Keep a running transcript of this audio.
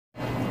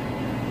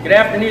Good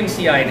afternoon,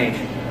 CI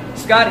Nation.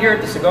 Scott here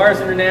at the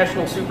Cigars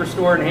International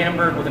Superstore in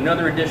Hamburg with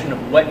another edition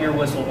of Wet Your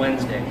Whistle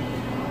Wednesday.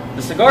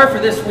 The cigar for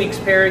this week's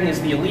pairing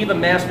is the Oliva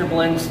Master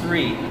Blends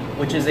 3,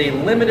 which is a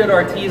limited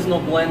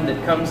artisanal blend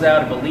that comes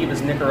out of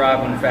Oliva's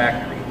Nicaraguan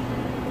factory.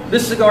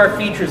 This cigar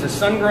features a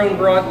sun-grown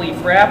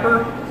broadleaf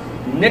wrapper,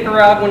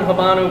 Nicaraguan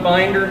Habano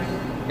binder,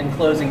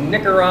 enclosing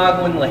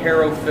Nicaraguan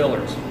Ligero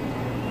fillers.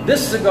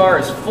 This cigar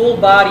is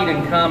full-bodied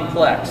and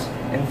complex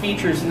and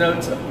features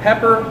notes of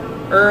pepper,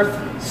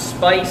 earth,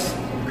 spice,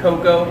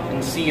 cocoa,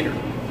 and cedar.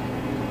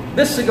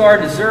 This cigar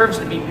deserves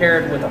to be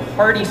paired with a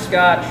hearty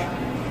scotch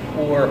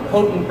or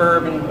potent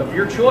bourbon of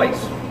your choice.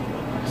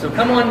 So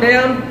come on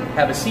down,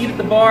 have a seat at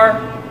the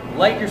bar,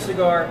 light your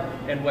cigar,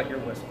 and wet your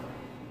whistle.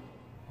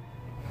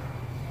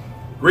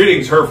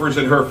 Greetings, Herfers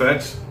and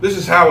Herfettes. This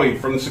is Howie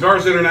from the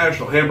Cigars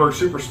International Hamburg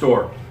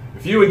Superstore.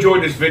 If you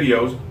enjoyed this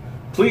video,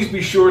 please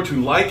be sure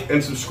to like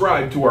and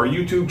subscribe to our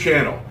YouTube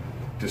channel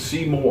to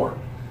see more.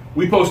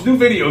 We post new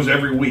videos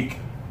every week.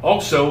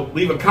 Also,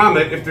 leave a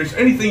comment if there's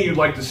anything you'd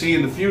like to see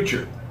in the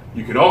future.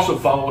 You can also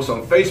follow us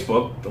on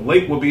Facebook. The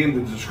link will be in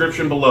the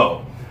description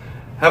below.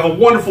 Have a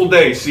wonderful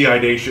day, CI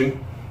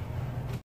Nation.